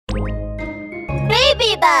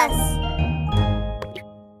Baby Bus!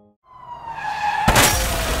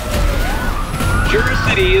 Jura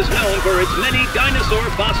City is known for its many dinosaur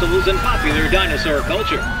fossils and popular dinosaur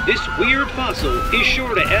culture. This weird fossil is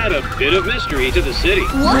sure to add a bit of mystery to the city.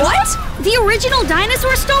 What? The original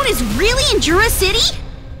dinosaur stone is really in Jura City?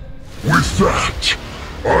 With that,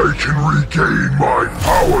 I can regain my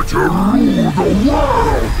power to rule the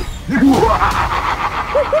world!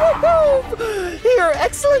 Your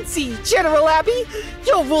Excellency, General Abby,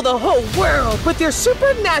 you'll rule the whole world with your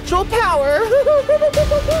supernatural power!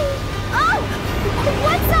 Oh!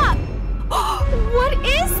 What's up? What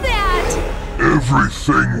is that?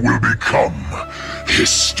 Everything will become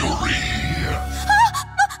history.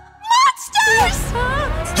 Monsters!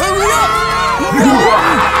 Hurry up!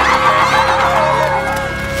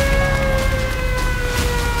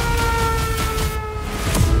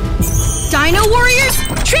 Dino Warriors,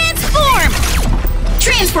 transform!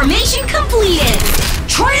 Transformation completed!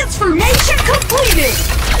 Transformation completed!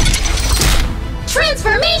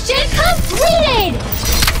 Transformation completed!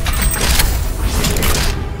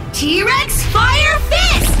 T-Rex Fire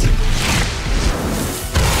Fist!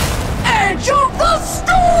 Edge of the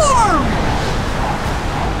Storm!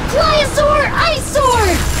 Pliosaur Ice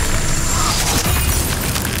Sword!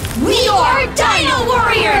 We are Dino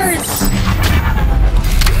Warriors!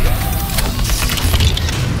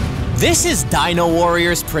 This is Dino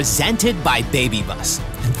Warriors presented by Baby Bus.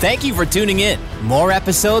 And thank you for tuning in. More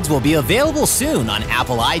episodes will be available soon on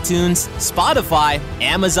Apple iTunes, Spotify,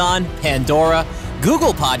 Amazon, Pandora,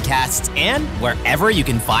 Google Podcasts, and wherever you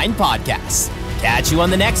can find podcasts. Catch you on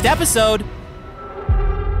the next episode.